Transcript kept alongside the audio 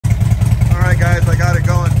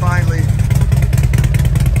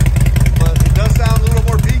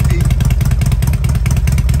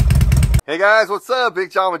guys, what's up? Big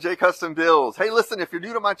John with J Custom Builds. Hey, listen, if you're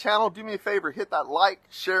new to my channel, do me a favor, hit that like,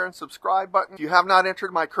 share, and subscribe button. If you have not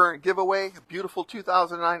entered my current giveaway, a beautiful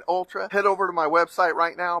 2009 Ultra, head over to my website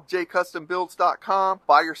right now, jcustombuilds.com.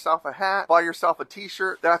 Buy yourself a hat, buy yourself a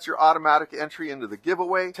t-shirt. That's your automatic entry into the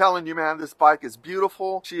giveaway. I'm telling you, man, this bike is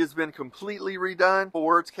beautiful. She has been completely redone.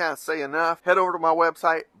 Words can't say enough. Head over to my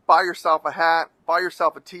website, buy yourself a hat, buy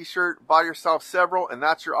yourself a t-shirt, buy yourself several, and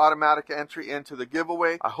that's your automatic entry into the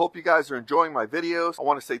giveaway. I hope you guys are enjoying my videos. I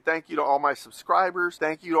want to say thank you to all my subscribers.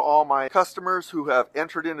 Thank you to all my customers who have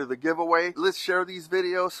entered into the giveaway. Let's share these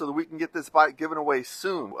videos so that we can get this bike given away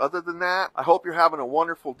soon. Other than that, I hope you're having a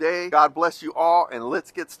wonderful day. God bless you all, and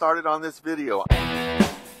let's get started on this video.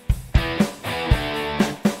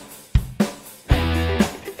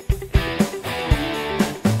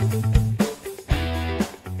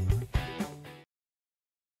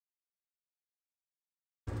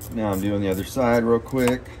 Now I'm doing the other side real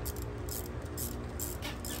quick.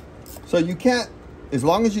 So you can't, as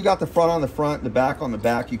long as you got the front on the front, the back on the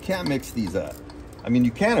back, you can't mix these up. I mean,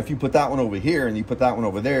 you can if you put that one over here and you put that one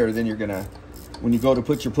over there, then you're gonna, when you go to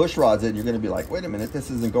put your push rods in, you're gonna be like, wait a minute,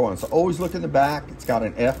 this isn't going. So always look in the back. It's got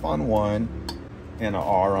an F on one and an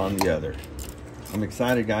R on the other. I'm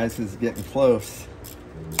excited, guys, because it's getting close.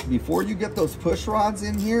 Before you get those push rods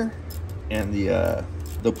in here and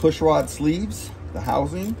the push rod sleeves, the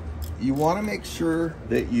housing, you want to make sure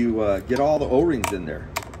that you get all the O-rings in there.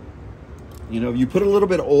 You know, you put a little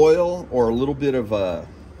bit of oil or a little bit of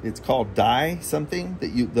it's called dye something that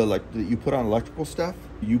you put on electrical stuff.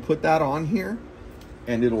 You put that on here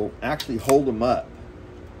and it'll actually hold them up.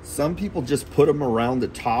 Some people just put them around the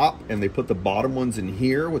top and they put the bottom ones in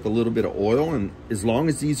here with a little bit of oil, and as long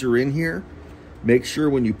as these are in here, make sure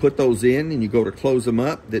when you put those in and you go to close them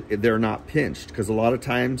up that they're not pinched, because a lot of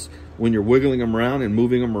times when you're wiggling them around and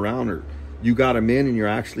moving them around, or you got them in and you're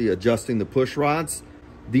actually adjusting the push rods,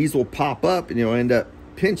 these will pop up and you'll end up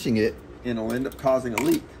pinching it and it'll end up causing a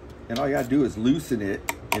leak. And all you gotta do is loosen it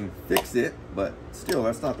and fix it, but still,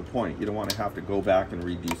 that's not the point. You don't want to have to go back and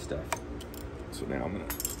redo stuff. So now I'm gonna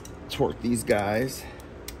torque these guys.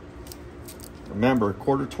 Remember,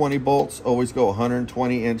 1/4 bolts always go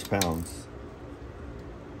 120 inch-pounds.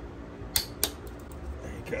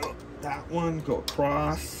 Go that one, go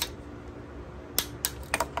across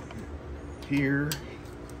here,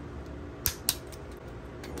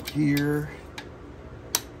 go here,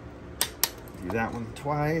 do that one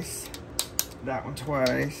twice, that one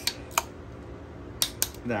twice,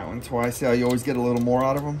 that one twice. See how you always get a little more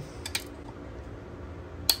out of them?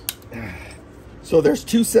 So there's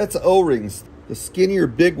two sets of O-rings. The skinnier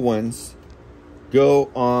big ones go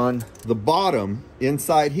on the bottom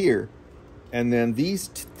inside here, and then these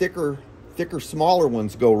thicker, smaller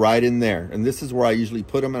ones go right in there. And this is where I usually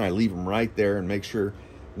put them, and I leave them right there and make sure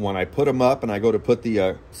when I put them up and I go to put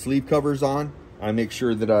the sleeve covers on, I make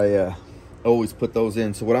sure that I always put those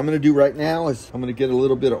in. So what I'm gonna do right now is I'm gonna get a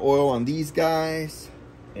little bit of oil on these guys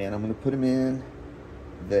and I'm gonna put them in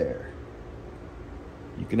there.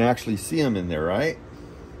 You can actually see them in there, right?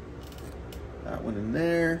 That one in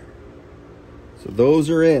there. So those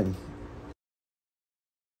are in.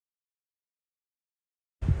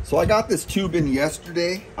 So I got this tube in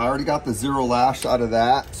yesterday. I already got the zero lash out of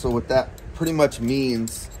that. So what that pretty much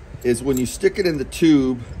means is when you stick it in the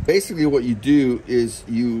tube, basically what you do is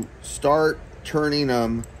you start turning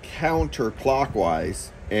them counterclockwise,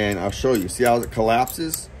 and I'll show you. See how it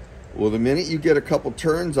collapses? Well, the minute you get a couple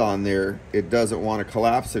turns on there, it doesn't want to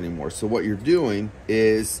collapse anymore. So what you're doing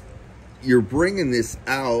is you're bringing this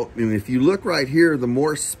out, and if you look right here, the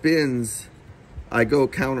more spins I go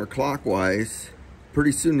counterclockwise,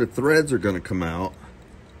 pretty soon the threads are going to come out,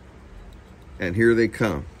 and here they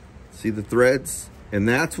come. See the threads? And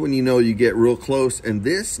that's when you know you get real close. And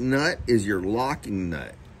this nut is your locking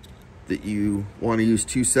nut that you want to use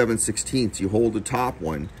 2/7/16. You hold the top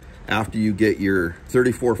one after you get your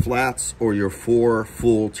 34 flats or your 4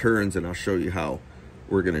 full turns, and I'll show you how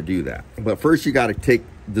we're going to do that. But first you got to take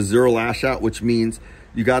the zero lash out, which means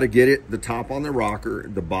you got to get it the top on the rocker,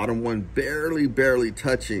 the bottom one barely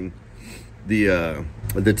touching the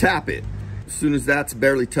tappet. As soon as that's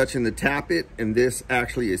barely touching the tappet and this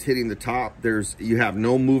actually is hitting the top, you have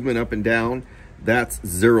no movement up and down. That's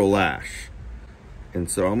zero lash.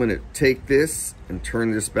 And so I'm going to take this and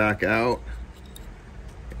turn this back out,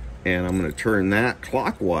 and I'm going to turn that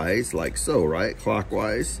clockwise, like so, right?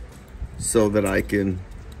 Clockwise, so that I can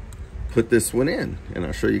put this one in. And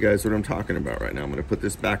I'll show you guys what I'm talking about right now. I'm going to put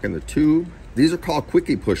this back in the tube. These are called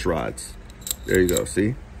quickie push rods. There you go,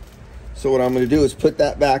 see? So what I'm going to do is put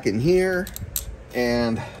that back in here,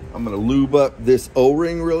 and I'm going to lube up this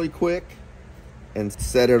O-ring really quick. and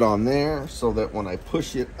set it on there so that when I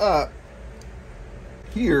push it up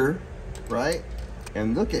here, right?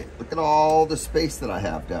 And look at all the space that I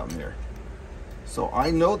have down there. So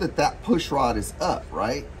I know that that push rod is up,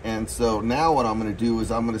 right? And so now what I'm gonna do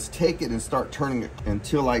is I'm gonna take it and start turning it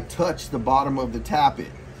until I touch the bottom of the tappet.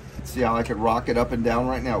 See how I can rock it up and down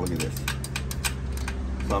right now? Look at this.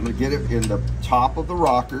 So I'm gonna get it in the top of the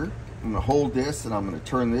rocker. I'm gonna hold this and I'm gonna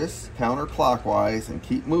turn this counterclockwise and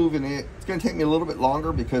keep moving it. It's gonna take me a little bit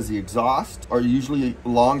longer because the exhausts are usually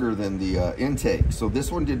longer than the intake. So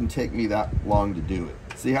this one didn't take me that long to do it.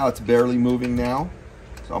 See how it's barely moving now?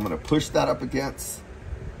 So I'm gonna push that up against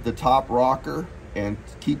the top rocker and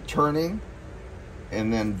keep turning.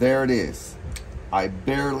 And then there it is. I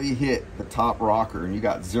barely hit the top rocker and you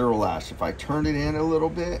got zero lash. If I turn it in a little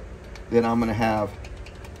bit, then I'm gonna have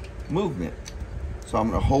movement. So I'm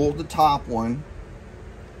gonna hold the top one,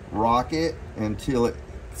 rock it until it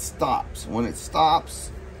stops. When it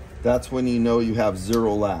stops, that's when you know you have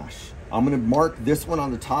zero lash. I'm gonna mark this one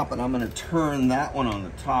on the top and I'm gonna turn that one on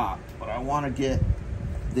the top, but I wanna get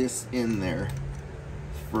this in there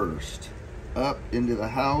first. Up into the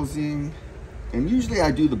housing. And usually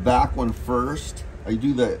I do the back one first. I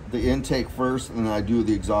do the intake first and then I do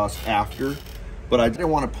the exhaust after. But I didn't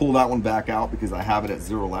want to pull that one back out because I have it at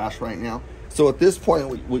zero lash right now. So at this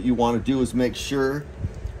point, what you want to do is make sure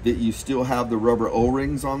that you still have the rubber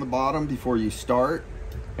O-rings on the bottom before you start.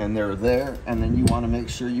 And they're there. And then you want to make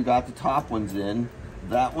sure you got the top ones in.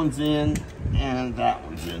 That one's in and that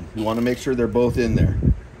one's in. You want to make sure they're both in there.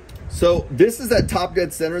 So this is at top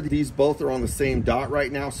dead center. These both are on the same dot right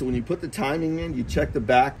now. So when you put the timing in, you check the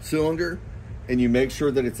back cylinder and you make sure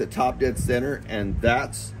that it's at top dead center, and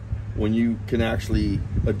that's when you can actually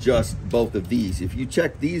adjust both of these. If you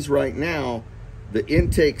check these right now, the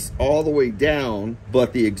intake's all the way down,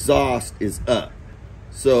 but the exhaust is up.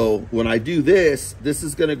 So when I do this, this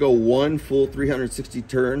is gonna go one full 360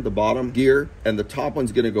 turn, the bottom gear, and the top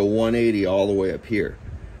one's gonna go 180 all the way up here.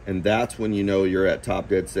 And that's when you know you're at top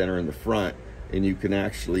dead center in the front and you can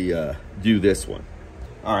actually do this one.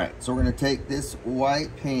 All right, so we're gonna take this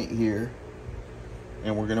white paint here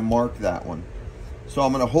and we're gonna mark that one. So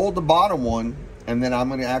I'm gonna hold the bottom one and then I'm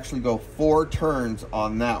gonna actually go 4 turns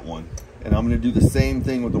on that one. And I'm gonna do the same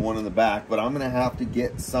thing with the one in the back, but I'm gonna have to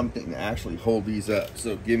get something to actually hold these up.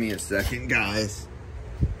 So give me a second, guys.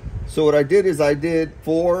 So what I did is I did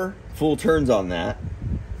 4 full turns on that,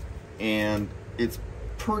 and it's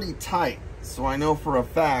pretty tight. So I know for a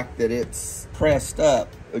fact that it's pressed up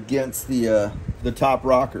against the top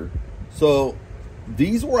rocker. So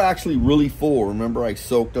these were actually really full. Remember, I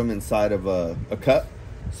soaked them inside of a cup.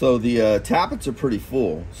 So the tappets are pretty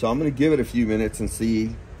full. So I'm gonna give it a few minutes and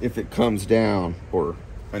see if it comes down, or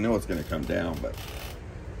I know it's gonna come down, but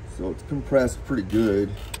so it's compressed pretty good.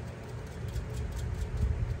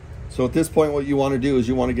 So at this point, what you wanna do is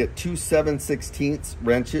you wanna get 2 7/16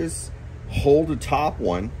 wrenches, hold the top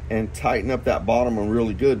one and tighten up that bottom one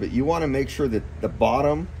really good, but you wanna make sure that the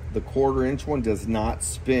bottom, the 1/4 inch one, does not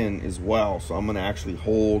spin as well. So I'm gonna actually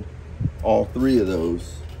hold all 3 of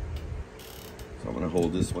those. So I'm gonna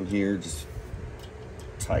hold this one here, just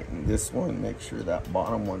tighten this one, make sure that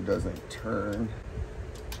bottom one doesn't turn.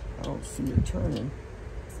 I don't see it turning.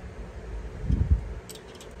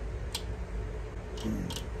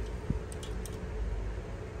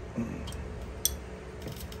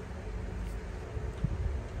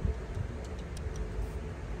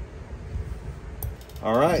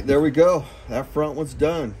 All right, there we go. That front one's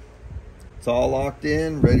done. It's all locked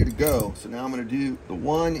in, ready to go. So now I'm gonna do the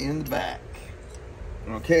one in the back.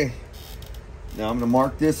 Okay, now I'm gonna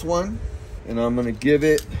mark this one and I'm gonna give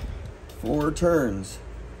it 4 turns.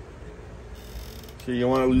 So you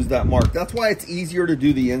wanna lose that mark. That's why it's easier to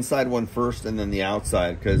do the inside one first and then the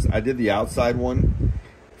outside, because I did the outside one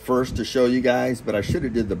first to show you guys, but I should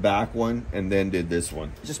have did the back one and then did this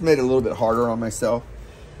one. Just made it a little bit harder on myself.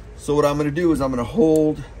 So what I'm gonna do is I'm gonna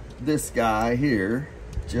hold this guy here,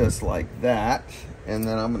 just like that. And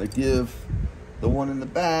then I'm gonna give the one in the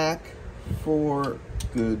back 4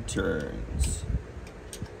 good turns.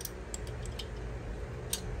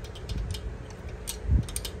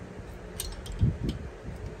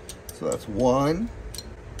 So that's 1.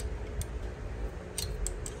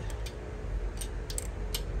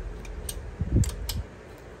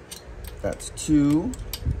 That's 2.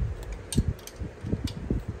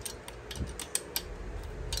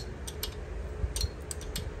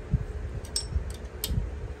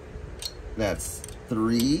 That's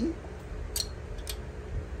 3.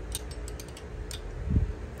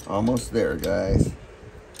 Almost there, guys.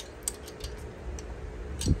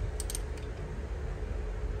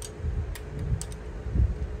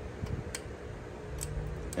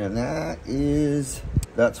 And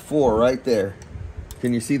that's 4 right there.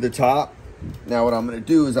 Can you see the top? Now what I'm gonna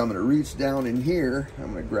do is I'm gonna reach down in here. I'm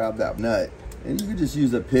gonna grab that nut. And you can just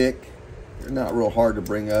use a pick. They're not real hard to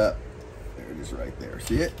bring up. There it is right there,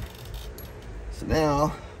 see it? So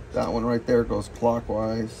now, that one right there goes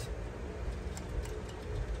clockwise.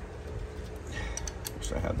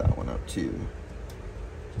 Wish I had that one up too.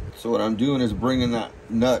 So what I'm doing is bringing that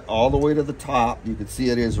nut all the way to the top. You can see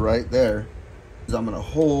it is right there. I'm gonna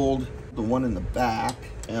hold the one in the back,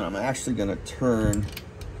 and I'm actually gonna turn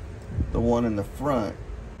the one in the front.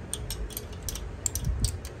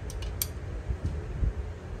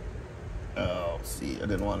 Oh, see, I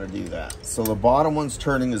didn't want to do that. So the bottom one's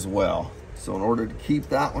turning as well. So in order to keep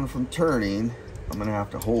that one from turning, I'm gonna have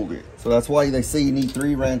to hold it. So that's why they say you need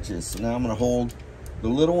 3 wrenches. So now I'm gonna hold the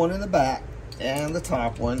little one in the back and the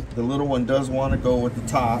top one. The little one does want to go with the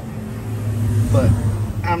top, but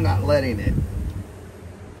I'm not letting it.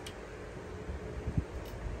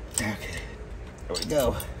 Okay, there we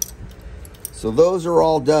go. So those are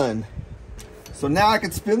all done. So now I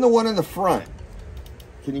can spin the one in the front.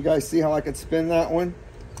 Can you guys see how I can spin that one?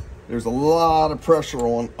 There's a lot of pressure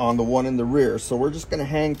on the one in the rear. So we're just gonna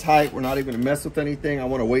hang tight. We're not even gonna mess with anything. I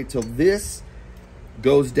wanna wait till this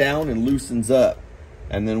goes down and loosens up,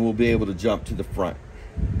 and then we'll be able to jump to the front.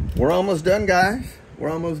 We're almost done, guys.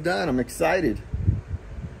 We're almost done. I'm excited.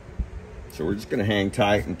 So we're just gonna hang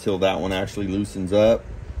tight until that one actually loosens up.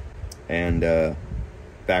 And in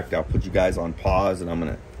fact, I'll put you guys on pause, and I'm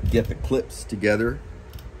gonna get the clips together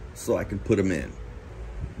so I can put them in.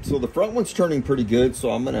 So the front one's turning pretty good, so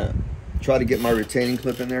I'm gonna try to get my retaining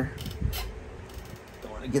clip in there.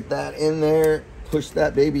 I wanna get that in there, push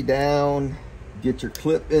that baby down, get your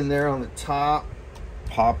clip in there on the top,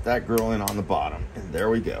 pop that girl in on the bottom, and there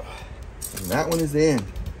we go. And that one is in.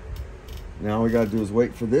 Now all we gotta do is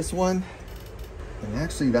wait for this one. And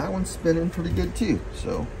actually that one's spinning pretty good too.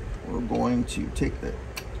 So we're going to take the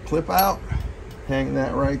clip out, hang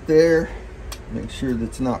that right there, make sure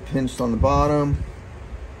that's not pinched on the bottom,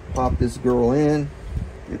 pop this girl in,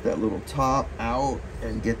 get that little top out,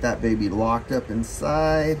 and get that baby locked up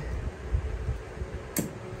inside.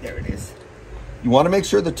 There it is. You want to make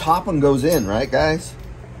sure the top one goes in, right guys?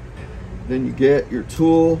 Then you get your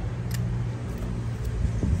tool,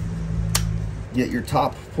 get your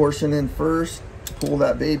top portion in first, pull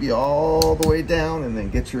that baby all the way down, and then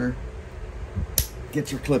get your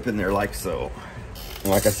clip in there like so.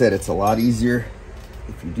 And like I said, it's a lot easier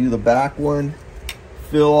if you do the back one.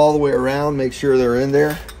 Fill all the way around, make sure they're in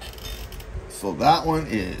there. So that one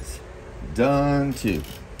is done too.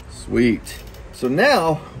 Sweet. So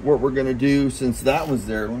now what we're gonna do, since that was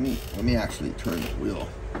there, let me actually turn the wheel.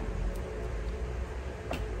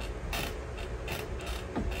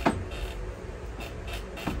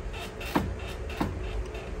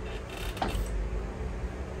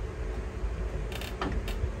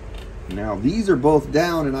 Now these are both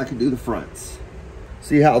down, and I can do the fronts.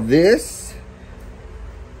 See how this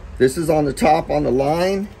is on the top on the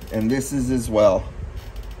line, and this is as well.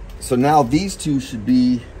 So now these two should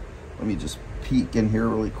be, let me just peek in here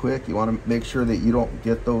really quick. You want to make sure that you don't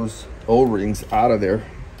get those O-rings out of there.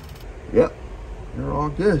 Yep, they're all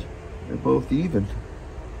good. They're both even.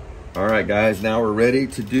 All right guys, now we're ready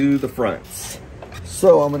to do the fronts.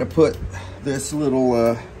 So I'm gonna put this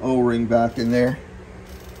little O-ring back in there.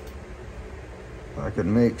 I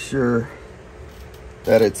can make sure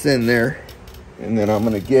that it's in there. And then I'm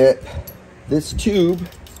gonna get this tube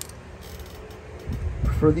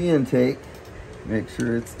for the intake. Make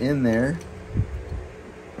sure it's in there.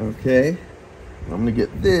 Okay. I'm gonna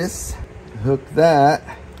get this, hook that,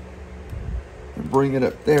 and bring it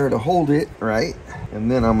up there to hold it, right? And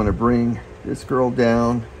then I'm gonna bring this girl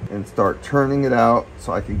down and start turning it out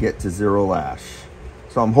so I can get to 0 lash.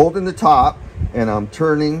 So I'm holding the top and I'm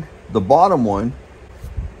turning the bottom one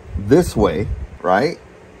this way, right?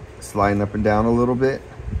 Sliding up and down a little bit.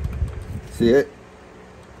 See it?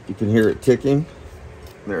 You can hear it ticking.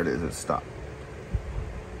 There it is, it stopped.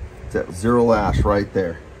 It's at 0 lash right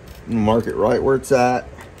there. Mark it right where it's at.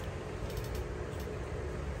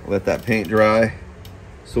 Let that paint dry.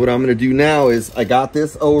 So what I'm gonna do now is, I got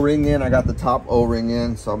this O-ring in, I got the top O-ring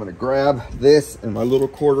in, so I'm gonna grab this and my little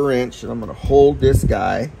 1/4 inch, and I'm gonna hold this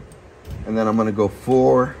guy, and then I'm gonna go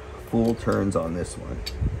 4 full turns on this one.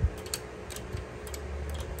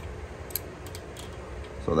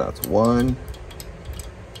 So that's 1,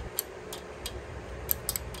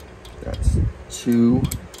 that's 2,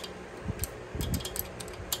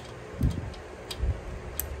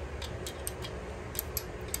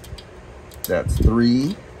 that's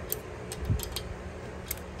 3,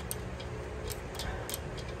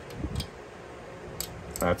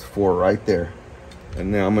 That's 4 right there.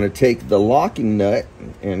 And now I'm going to take the locking nut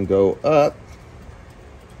and go up.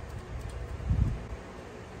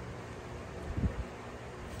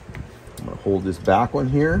 I'm going to hold this back one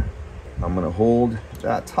here. I'm going to hold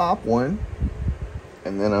that top one.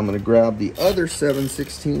 And then I'm going to grab the other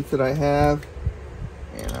 7/16 that I have.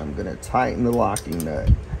 And I'm going to tighten the locking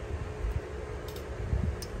nut.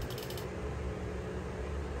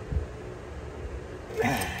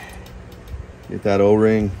 Get that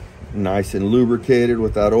O-ring nice and lubricated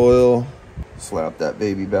with that oil. Slap that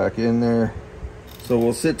baby back in there. So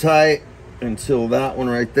we'll sit tight until that one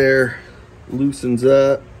right there loosens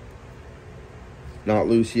up. Not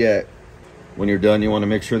loose yet. When you're done, you want to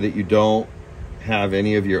make sure that you don't have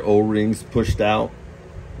any of your O-rings pushed out.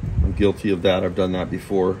 I'm guilty of that. I've done that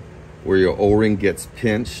before, where your O-ring gets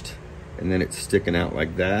pinched and then it's sticking out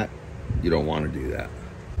like that. You don't want to do that.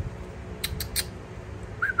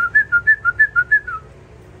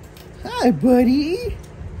 Hi, buddy.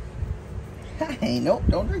 Hi. Nope,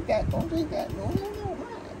 don't drink that. Don't drink that. No, no, no.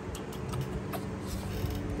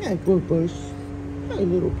 Hi, Papa's. Hi,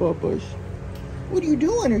 little Papa's. What are you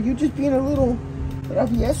doing? Are you just being a little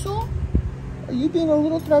travieso? Are you being a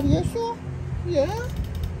little travieso? Yeah?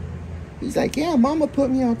 He's like, yeah, Mama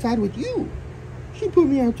put me outside with you. She put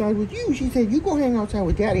me outside with you. She said, you go hang outside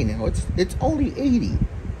with Daddy now. It's only 80.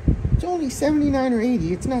 It's only 79 or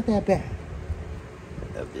 80. It's not that bad.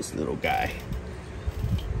 Of this little guy.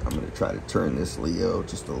 I'm going to try to turn this Leo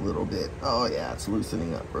just a little bit. Oh yeah, it's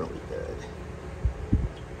loosening up really good.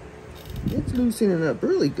 It's loosening up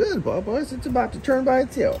really good, Bubba. It's about to turn by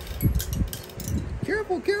itself.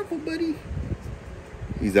 Careful, careful, buddy.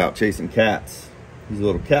 He's out chasing cats. He's a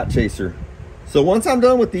little cat chaser. So once I'm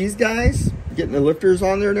done with these guys, getting the lifters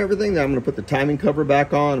on there and everything, then I'm going to put the timing cover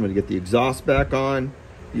back on. I'm going to get the exhaust back on,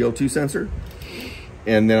 the O2 sensor.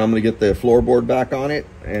 And then I'm going to get the floorboard back on it.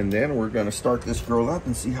 And then we're going to start this girl up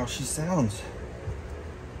and see how she sounds.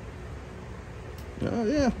 Oh,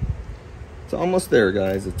 yeah. It's almost there,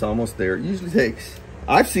 guys. It's almost there. It usually takes,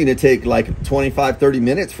 I've seen it take like 25, 30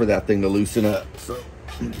 minutes for that thing to loosen up. So,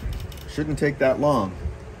 shouldn't take that long.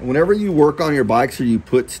 And whenever you work on your bikes or you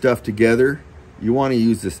put stuff together, you want to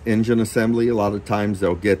use this engine assembly. A lot of times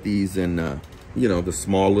they'll get these in, you know, the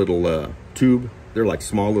small little tube. They're like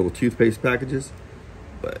small little toothpaste packages.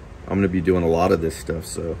 But I'm going to be doing a lot of this stuff,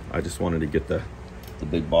 so I just wanted to get the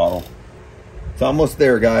big bottle. It's almost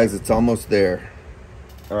there, guys. It's almost there.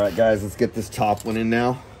 All right, guys, let's get this top one in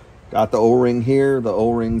now. Got the O-ring here. The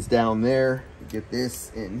O-ring's down there. Get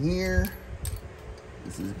this in here.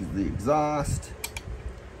 This is the exhaust.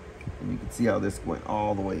 And you can see how this went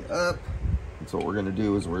all the way up. And so what we're going to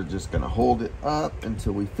do is we're just going to hold it up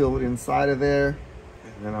until we fill it inside of there.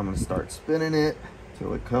 And then I'm going to start spinning it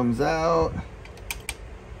until it comes out.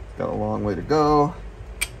 Got a long way to go.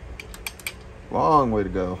 Long way to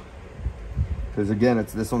go. Because again,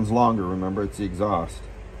 this one's longer, remember, it's the exhaust.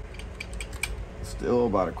 Still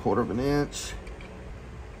about 1/4 inch.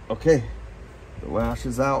 Okay, the lash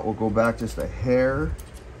is out. We'll go back just a hair.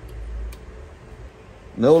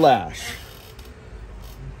 No lash.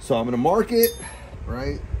 So I'm gonna mark it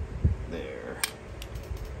right there.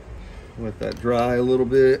 Let that dry a little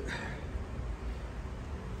bit.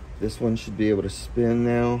 This one should be able to spin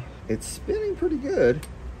now. It's spinning pretty good.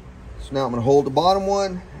 So now I'm gonna hold the bottom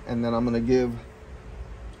one and then I'm gonna give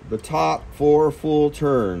the top 4 full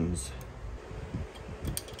turns.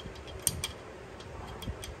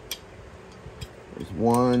 There's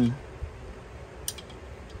 1.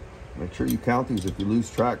 Make sure you count these. If you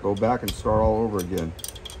lose track, go back and start all over again.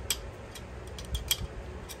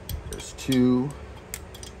 There's 2.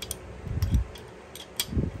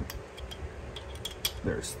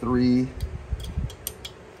 There's 3.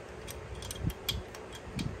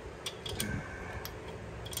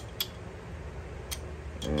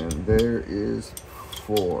 And there is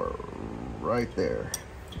 4 right there.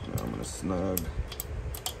 Now I'm going to snug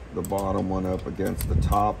the bottom one up against the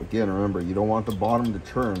top. Again, remember, you don't want the bottom to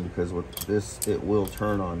turn because with this, it will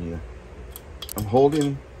turn on you. I'm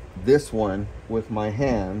holding this one with my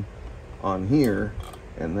hand on here,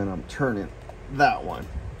 and then I'm turning that one.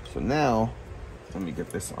 So now, let me get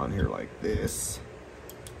this on here like this,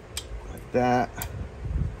 like that,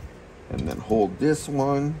 and then hold this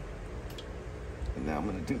one. And now I'm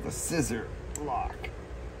gonna do the scissor lock.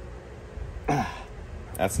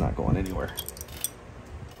 That's not going anywhere.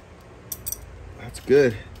 That's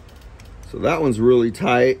good. So that one's really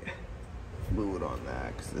tight. Fluid on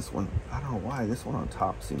that, because this one, I don't know why, this one on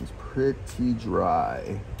top seems pretty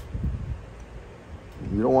dry.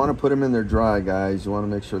 You don't want to put them in there dry, guys. You want to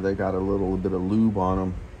make sure they got a little bit of lube on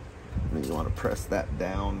them. And then you want to press that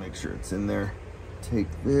down, make sure it's in there. take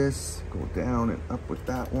this, go down and up with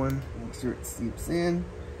that one, make sure it seeps in,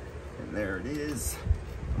 and there it is.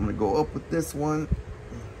 I'm gonna go up with this one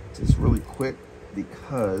just really quick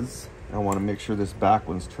because I want to make sure this back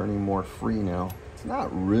one's turning more free now. It's not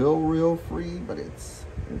real free, but it's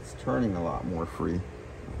turning a lot more free.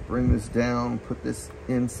 Bring this down, put this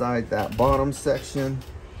inside that bottom section,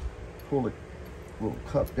 pull the little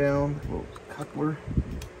cup down, little coupler,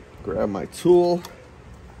 grab my tool,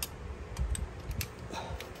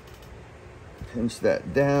 pinch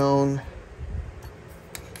that down,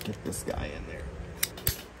 get this guy in there.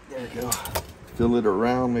 There we go. Fill it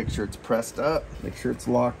around, make sure it's pressed up, make sure it's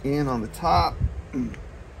locked in on the top.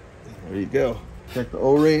 There you go. Check the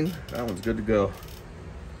O-ring, that one's good to go.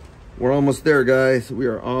 We're almost there, guys. We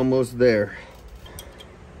are almost there.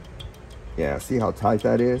 Yeah, see how tight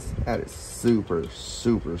that is? That is super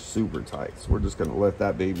tight. So we're just gonna let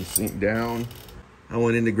that baby sink down. I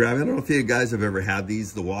went in to grab it. I don't know if you guys have ever had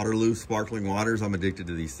these, the Waterloo sparkling waters. I'm addicted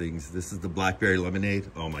to these things. This is the blackberry lemonade.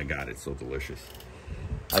 Oh my God, it's so delicious.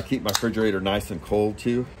 I keep my refrigerator nice and cold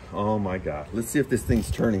too. Oh my God. Let's see if this thing's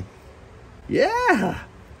turning. Yeah,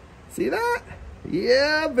 see that?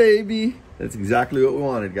 Yeah, baby. That's exactly what we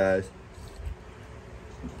wanted, guys.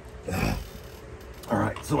 All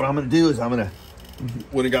right, so what I'm gonna do is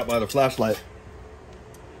when I got my other flashlight.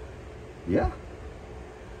 Yeah,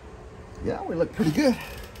 we look pretty good.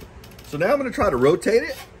 So now I'm gonna try to rotate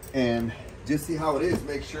it and just see how it is.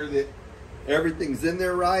 Make sure that everything's in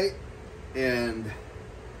there right and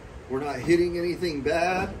we're not hitting anything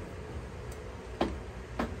bad.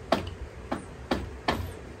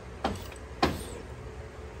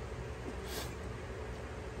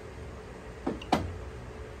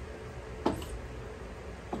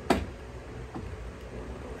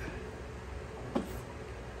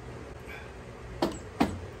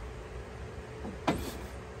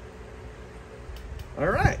 All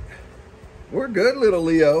right, we're good, little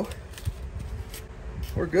Leo.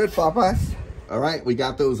 We're good, Popeyes. All right, we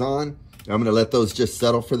got those on. I'm gonna let those just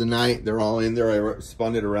settle for the night. They're all in there. I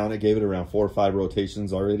spun it around. I gave it around 4 or 5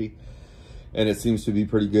 rotations already, and it seems to be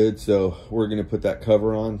pretty good. So we're gonna put that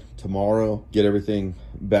cover on tomorrow, get everything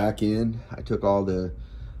back in. I took all the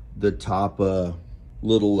top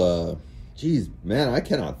little, geez, man, I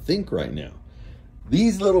cannot think right now.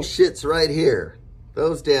 These little shits right here,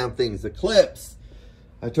 those damn things, the clips,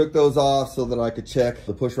 I took those off so that I could check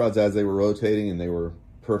the push rods as they were rotating, and they were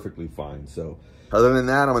perfectly fine. So other than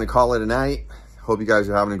that, I'm going to call it a night. Hope you guys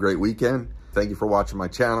are having a great weekend. Thank you for watching my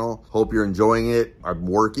channel. Hope you're enjoying it. I'm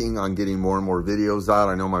working on getting more and more videos out.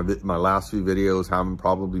 I know my last few videos haven't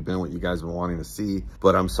probably been what you guys have been wanting to see,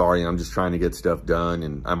 but I'm sorry. I'm just trying to get stuff done,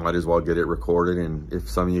 and I might as well get it recorded. And if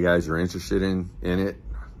some of you guys are interested in it,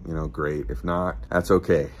 you know, great. If not, that's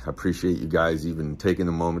okay. I appreciate you guys even taking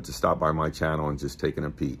a moment to stop by my channel and just taking a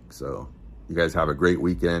peek. So you guys have a great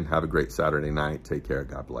weekend. Have a great Saturday night. Take care.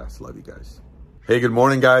 God bless. Love you guys. Hey, good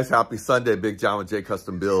morning, guys. Happy Sunday. Big John with J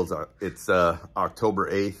Custom Builds. It's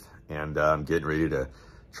October 8th, and I'm getting ready to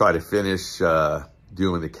try to finish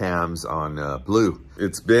doing the cams on Blue.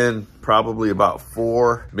 It's been probably about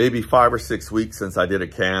 4, maybe 5 or 6 weeks since I did a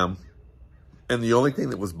cam. And the only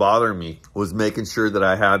thing that was bothering me was making sure that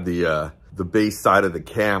I had the base side of the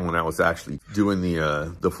cam when I was actually doing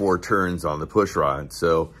the 4 turns on the push rod.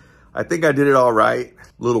 So I think I did it all right.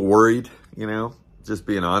 A little worried, you know, just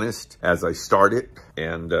being honest, as I started.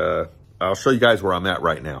 And I'll show you guys where I'm at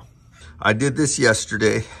right now. I did this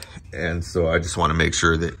yesterday, and so I just want to make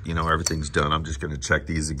sure that, you know, everything's done. I'm just going to check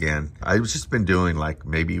these again. I've just been doing like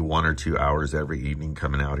maybe 1 or 2 hours every evening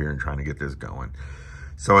coming out here and trying to get this going.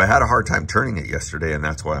 So I had a hard time turning it yesterday, and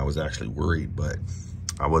that's why I was actually worried, but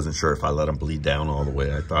I wasn't sure if I let them bleed down all the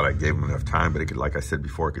way. I thought I gave them enough time, but it could, like I said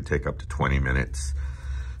before, it could take up to 20 minutes,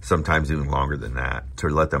 sometimes even longer than that, to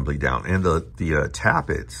let them bleed down. And the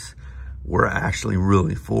tappets were actually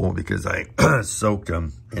really full because I soaked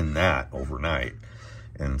them in that overnight.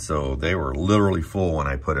 And so they were literally full when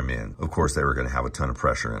I put them in. Of course, they were going to have a ton of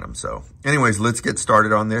pressure in them. So anyways, let's get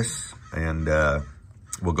started on this, and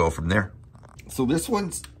we'll go from there. So this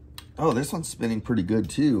one's spinning pretty good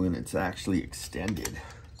too, and it's actually extended.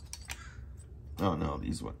 Oh no,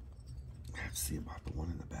 these one, let's see about the one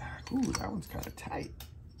in the back. Ooh, that one's kind of tight.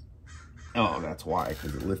 Oh, that's why,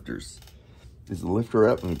 because the lifters, is the lifter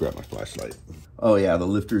up? Let me grab my flashlight. Oh yeah, the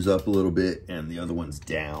lifter's up a little bit and the other one's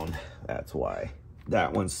down. That's why.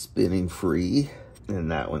 That one's spinning free and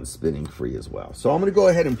that one's spinning free as well. So I'm gonna go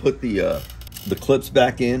ahead and put the clips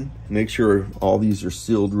back in, make sure all these are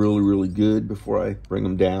sealed really good before I bring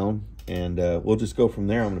them down, and we'll just go from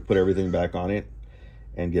there. I'm gonna put everything back on it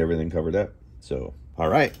and get everything covered up. So all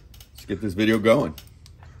right, let's get this video going.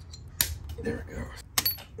 There it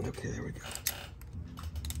goes. Okay, there we go.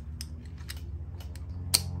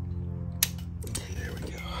 Okay, there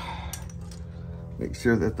we go. Make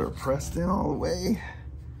sure that they're pressed in all the way,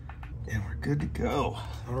 and we're good to go.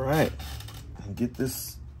 All right, and get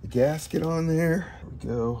this gasket on there. There we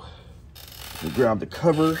go. We grab the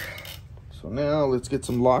cover. So now let's get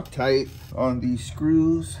some Loctite on these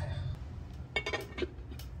screws. Get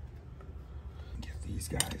these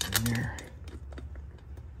guys in there.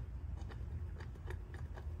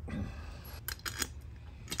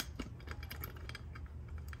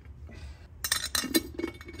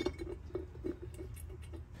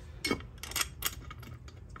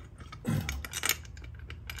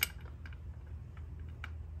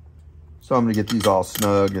 So I'm gonna get these all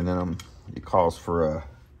snug, and then it calls for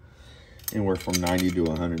anywhere from 90 to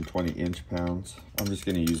 120 inch-pounds. I'm just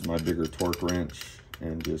gonna use my bigger torque wrench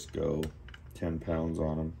and just go 10 pounds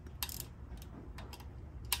on them.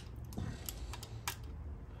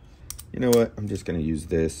 You know what? I'm just gonna use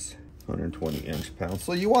this 120 inch-pounds.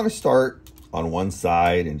 So you wanna start on one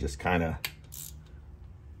side and just kinda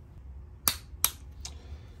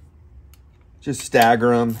just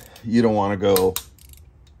stagger them. You don't wanna go,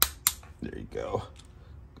 there you go.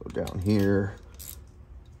 Go down here.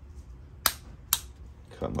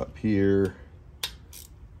 Come up here.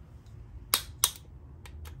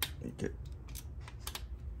 Make it.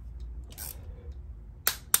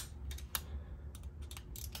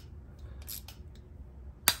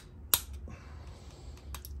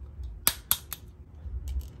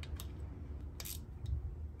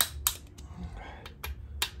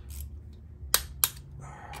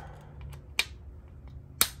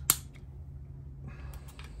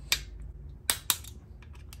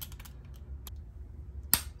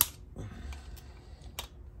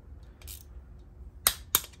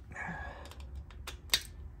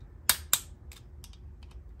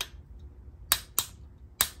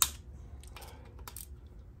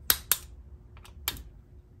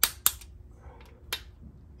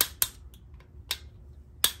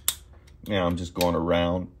 Now I'm just going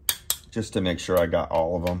around just to make sure I got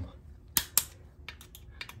all of them.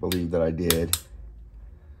 Believe that I did.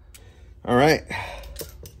 All right,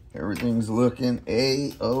 everything's looking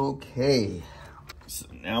a-okay. So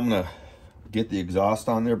now I'm gonna get the exhaust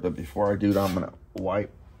on there, but before I do that, I'm gonna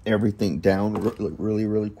wipe everything down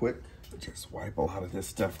really quick. Just wipe a lot of this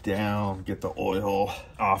stuff down, get the oil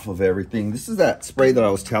off of everything. This is that spray that I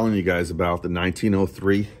was telling you guys about, the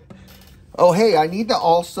 1903. Oh, hey, I need to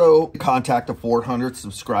also contact a 400th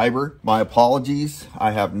subscriber. My apologies.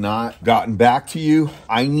 I have not gotten back to you.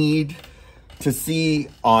 I need to see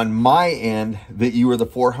on my end that you are the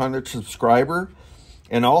 400th subscriber.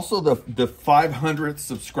 And also the 500th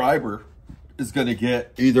subscriber is going to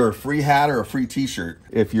get either a free hat or a free t-shirt.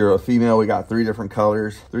 If you're a female, we got 3 different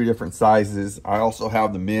colors, 3 different sizes. I also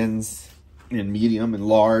have the men's in medium and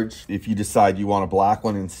large. If you decide you want a black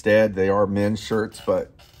one instead, they are men's shirts,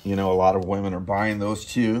 but you know, a lot of women are buying those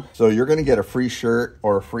too. So you're gonna get a free shirt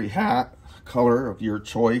or a free hat, color of your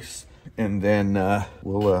choice, and then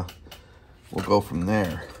we'll go from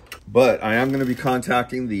there. But I am gonna be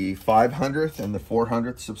contacting the 500th and the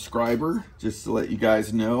 400th subscriber, just to let you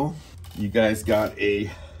guys know. You guys got a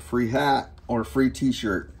free hat or a free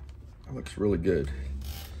t-shirt. That looks really good.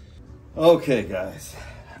 Okay, guys,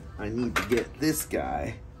 I need to get this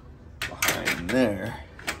guy behind there.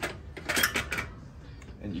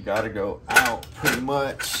 And you gotta go out pretty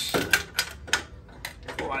much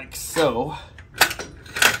like so.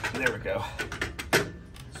 There we go.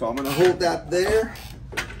 So I'm gonna hold that there.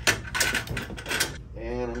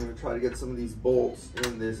 And I'm gonna try to get some of these bolts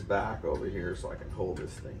in this back over here so I can hold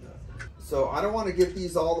this thing up. So I don't wanna get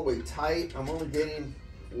these all the way tight. I'm only getting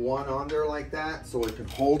one on there like that so it can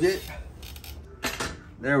hold it.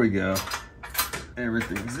 There we go.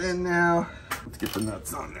 Everything's in now. Let's get the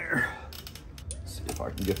nuts on there. See if I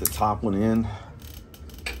can get the top one in.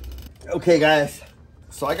 Okay, guys.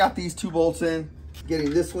 So I got these 2 bolts in. Getting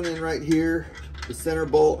this one in right here. The center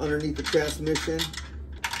bolt underneath the transmission.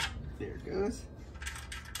 There it goes.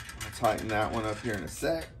 I'll tighten that one up here in a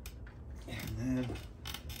sec. And then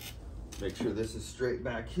make sure this is straight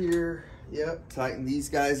back here. Yep. Tighten these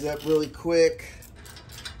guys up really quick.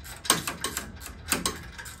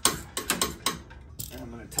 And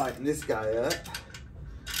I'm going to tighten this guy up.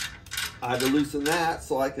 I had to loosen that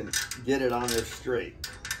so I can get it on there straight.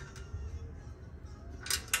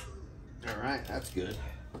 All right, that's good.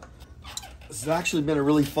 This has actually been a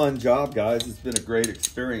really fun job, guys. It's been a great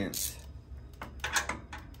experience.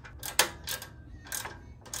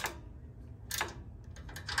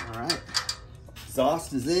 All right,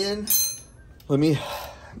 exhaust is in. Let me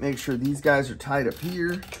make sure these guys are tied up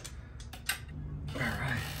here.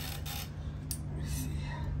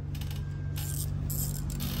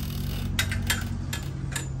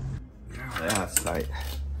 That's tight.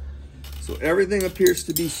 So everything appears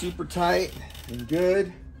to be super tight and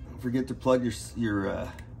good. Don't forget to plug your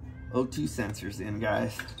O2 sensors in,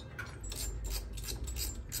 guys.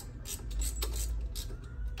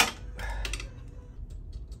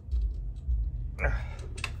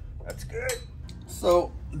 That's good.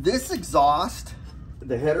 So this exhaust,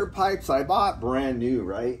 the header pipes I bought brand new,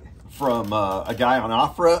 right? From a guy on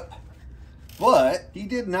OfferUp, but he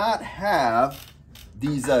did not have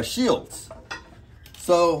these shields.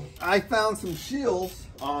 So I found some shields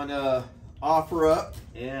on OfferUp,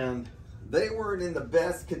 and they weren't in the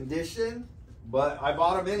best condition, but I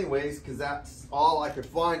bought them anyways because that's all I could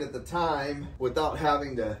find at the time without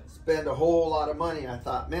having to spend a whole lot of money. I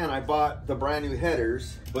thought, man, I bought the brand new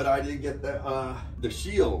headers, but I didn't get the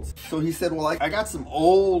shields. So he said, well, I got some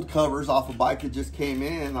old covers off a bike that just came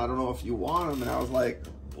in. I don't know if you want them. And I was like,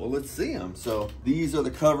 well, let's see them. So these are the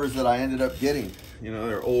covers that I ended up getting. You know,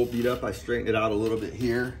 they're old, beat up. I straightened it out a little bit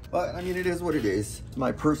here, but I mean, it is what it is. It's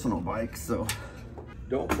my personal bike, so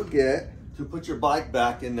don't forget to put your bike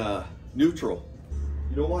back in neutral.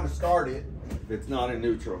 You don't want to start it if it's not in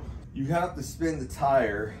neutral. You have to spin the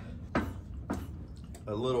tire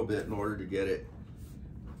a little bit in order to get it.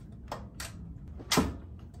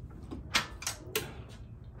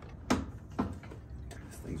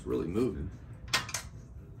 This thing's really moving.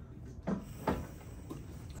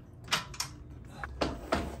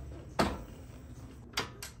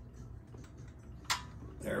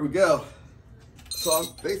 There we go. So I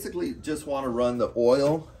basically just want to run the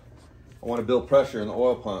oil. I want to build pressure in the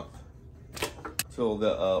oil pump until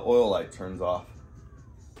the oil light turns off.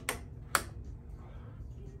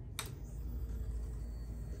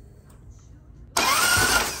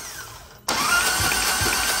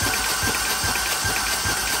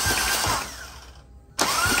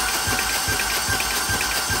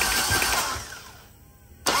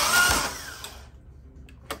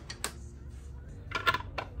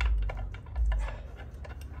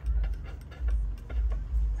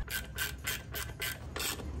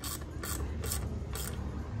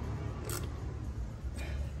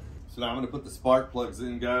 So now I'm going to put the spark plugs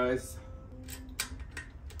in, guys.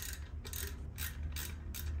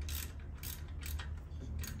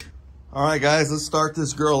 All right, guys, let's start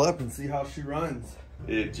this girl up and see how she runs.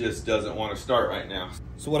 It just doesn't want to start right now.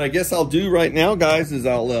 So what I guess I'll do right now, guys, is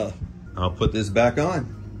I'll put this back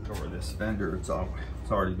on. Cover this fender. It's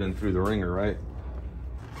already been through the ringer, right?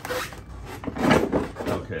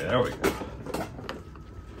 Okay, there we go.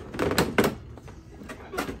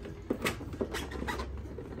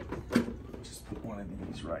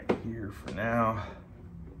 Right here for now.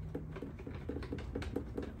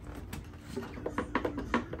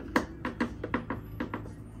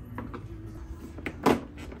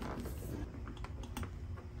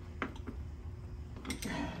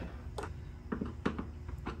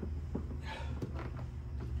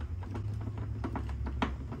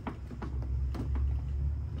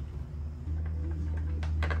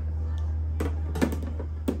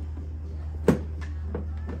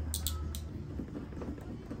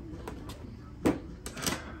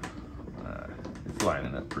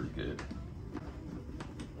 Lining up pretty good.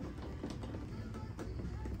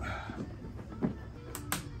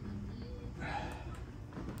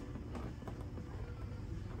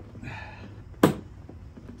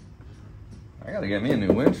 I gotta get me a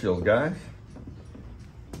new windshield, guys.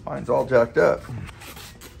 Mine's all jacked up.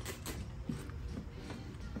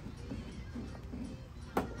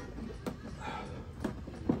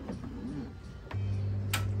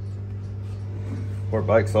 Poor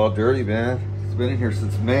bike's all dirty, man. It's been in here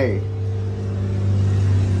since May.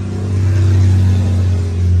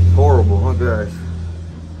 Horrible, huh, guys?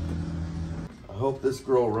 I hope this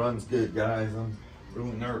girl runs good, guys. I'm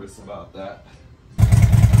really nervous about that.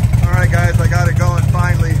 All right, guys, I got it going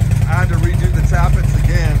finally. I had to redo the tappets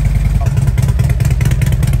again.